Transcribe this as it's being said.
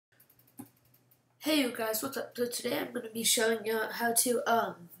Hey you guys, what's up? So today I'm going to be showing you how to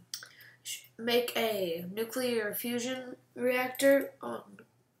make a nuclear fusion reactor on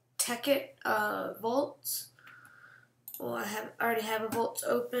Tekkit volts. Well, I already have a volts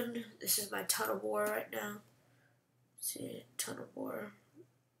open. This is my tunnel bore right now. Let's see, tunnel bore.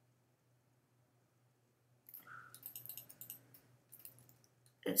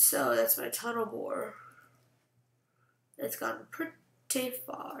 And so that's my tunnel bore. It's gotten pretty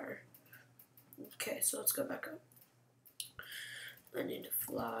far. Okay, so let's go back up. I need to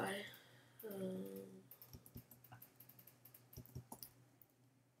fly.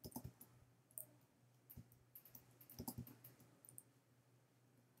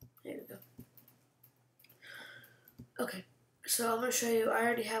 There we go. Okay, so I'm going to show you. I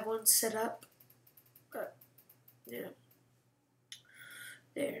already have one set up. But, yeah.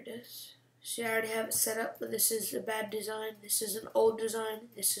 There it is. See, I already have it set up, but this is a bad design. This is an old design.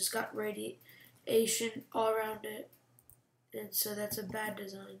 This has got radiation all around it. And so that's a bad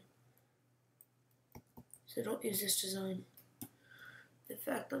design. So don't use this design. In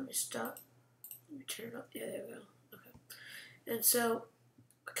fact, let me stop. Let me turn it up. Yeah, there we go. Okay. And so,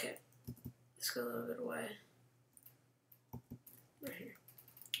 okay. Let's go a little bit away. Right here.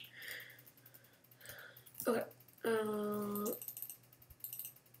 Okay.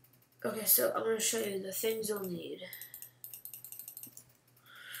 Okay, so I'm going to show you the things you'll need.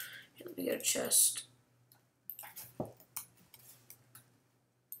 Here, let me get a chest.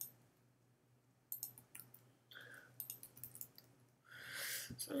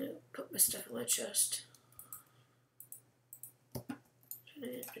 So I'm going to put my stuff in my chest. Trying to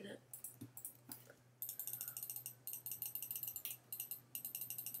do that.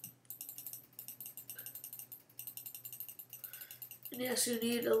 And yes, you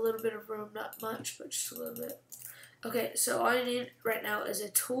need a little bit of room, not much, but just a little bit. Okay, so all I need right now is a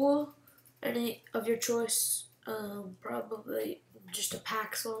tool, any of your choice, probably just a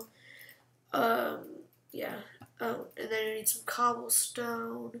paxel. Yeah. And then you need some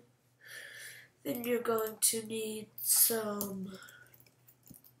cobblestone. Then you're going to need some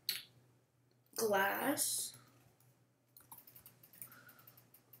glass.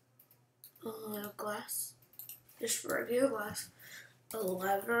 Glass. Just regular glass. A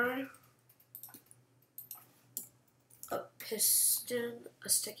lever. A piston. A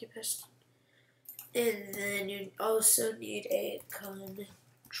sticky piston. And then you also need a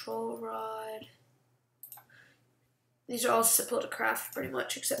control rod. These are all simple to craft pretty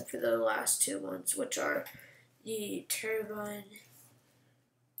much, except for the last two ones, which are the turbine,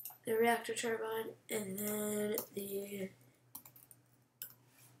 the reactor turbine, and then the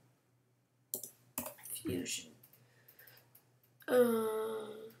fusion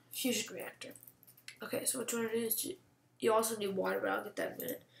reactor. Okay, so what you want to do is you also need water, but I'll get that in a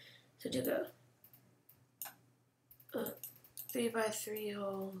minute. So do the 3x3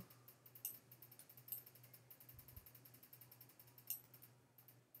 hole.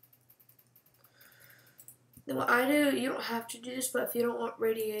 Then what I do, you don't have to do this, but if you don't want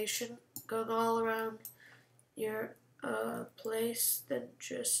radiation going all around your place, then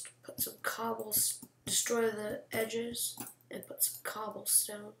just put some cobbles, destroy the edges, and put some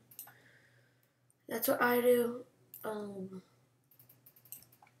cobblestone. That's what I do,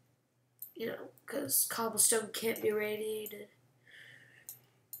 you know, because cobblestone can't be radiated.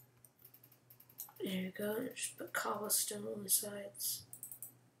 There you go, just put cobblestone on the sides.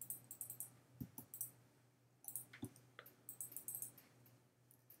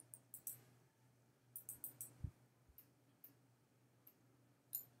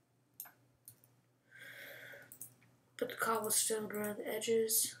 Put the cobblestone around the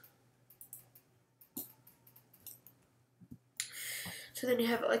edges. So then you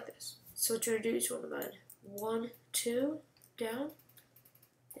have it like this. So what you're going to do is you want to mine 1, 2, down.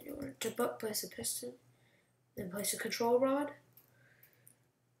 Then you want to jump up, place a piston. Then place a control rod.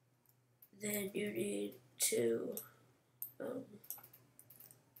 Then you need to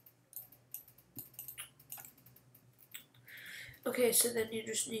okay, so then you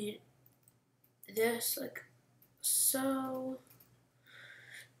just need this, like so.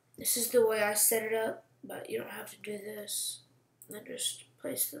 This is the way I set it up, but you don't have to do this. And then just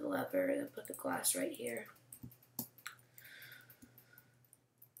place the lever and put the glass right here.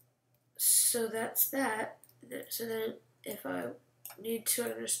 So that's that. So then if I need to,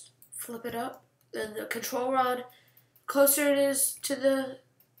 I just flip it up. Then the control rod, closer it is to the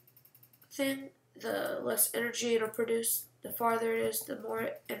thing, the less energy it'll produce. The farther it is, the more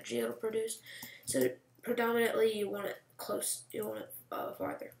energy it'll produce. So predominantly you want it close, you want it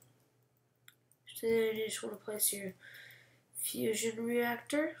farther. So then you just want to place your fusion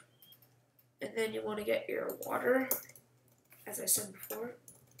reactor. And then you want to get your water, as I said before.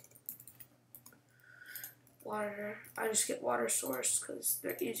 Water, I just get water source because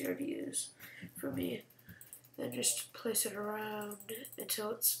they're easier to use for me. Then just place it around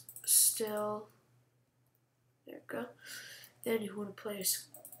until it's still. There we go. Then you want to place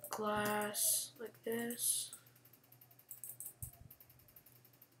glass like this.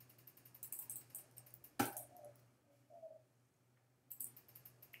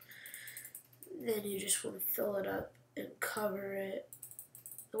 Then you just want to fill it up and cover it.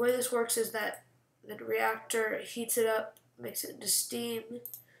 The way this works is that the reactor heats it up, makes it into steam,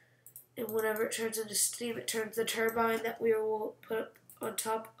 and whenever it turns into steam, it turns the turbine that we will put on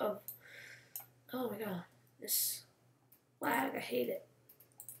top of. Oh my god, this lag, I hate it.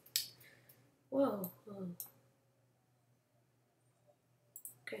 Whoa.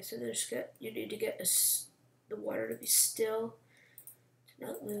 Okay, so you need to get the water to be still, to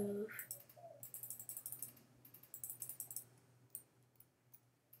not move.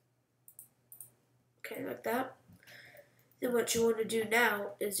 Okay, like that. Then what you want to do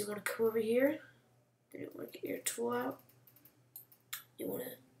now is you want to come over here. Then you want to get your tool out. You want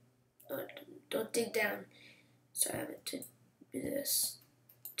to, don't dig down. So I have it to do this.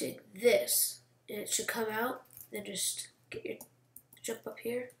 Dig this, and it should come out. Then just jump up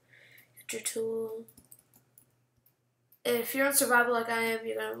here. Get your tool. And if you're on survival like I am,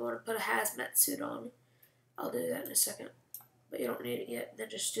 you're going to want to put a hazmat suit on. I'll do that in a second. But you don't need it yet. Then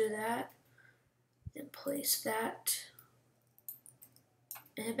just do that. Then place that,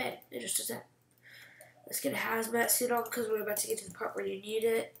 and bam, it just does that. Let's get a hazmat suit on because we're about to get to the part where you need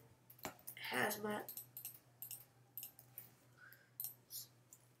it. Hazmat.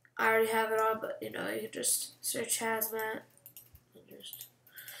 I already have it on, but you know, you can just search hazmat and just,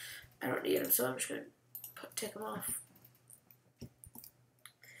 I don't need them, so I'm just going to take them off.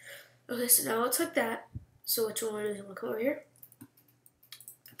 Okay, so now it's like that. So what you want to do is you want to come over here,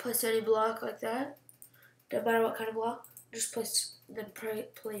 place any block like that. Don't matter what kind of block. Just place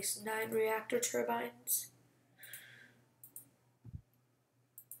 9 reactor turbines.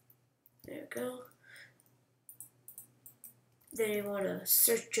 There we go. Then you want to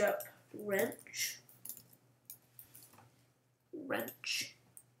search up wrench. Wrench.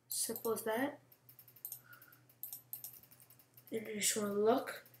 Simple as that. Then you just want to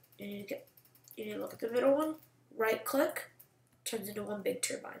look. And you need to look at the middle one. Right click. Turns into one big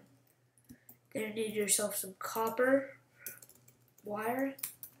turbine. Then you need yourself some copper wire.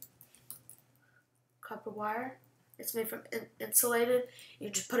 Copper wire. It's made from insulated. You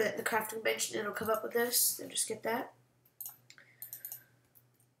just put it in the crafting bench and it'll come up with this. Then just get that.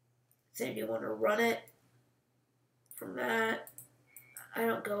 Then you want to run it from that. I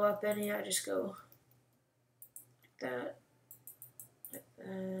don't go up any. I just go like that. Like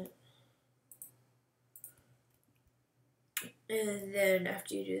that. And then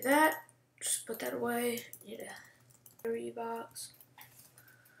after you do that, just put that away. You need a battery box.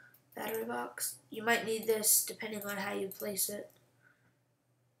 You might need this depending on how you place it.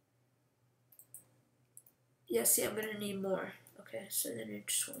 Yeah, see, I'm gonna need more. Okay, so then you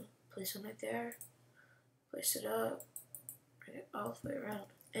just want to place them right there. Place it up. Bring it all the way around.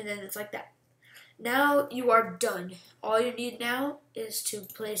 And then it's like that. Now you are done. All you need now is to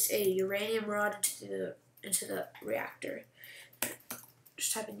place a uranium rod into the reactor.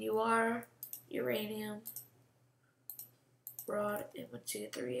 Just type in uranium rod, and once you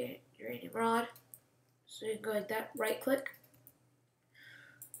get the uranium rod, so you can go like that, right click.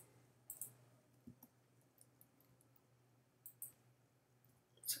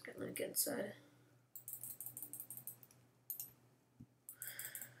 So I can look inside.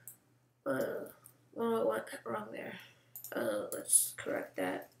 What went wrong there? Let's correct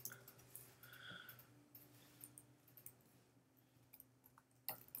that.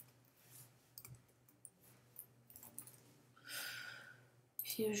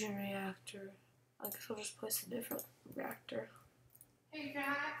 Fusion reactor. I guess I'll just place a different reactor. Hey,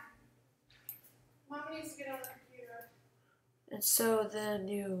 Kat. Mom needs to get on the computer. And so then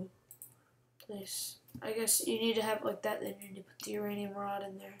you place, I guess you need to have it like that, then you need to put the uranium rod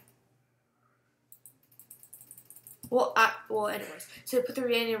in there. Well, anyways, so you put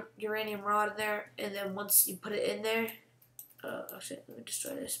the uranium rod in there, and then once you put it in there, actually, let me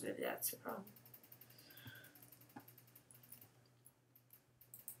destroy this, maybe that's the problem.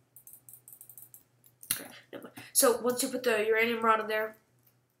 Okay, never mind. So once you put the uranium rod in there,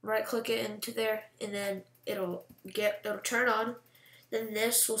 right click it into there, and then it'll turn on. Then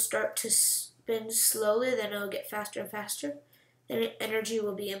this will start to spin slowly, then it'll get faster and faster. Then energy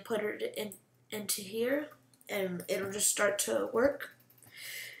will be inputted into here, and it'll just start to work.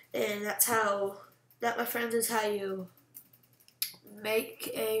 And that, my friends, is how you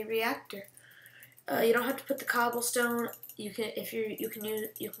make a reactor. You don't have to put the cobblestone. You can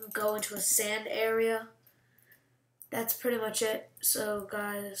go into a sand area. That's pretty much it. So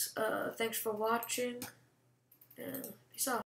guys, thanks for watching, and peace out.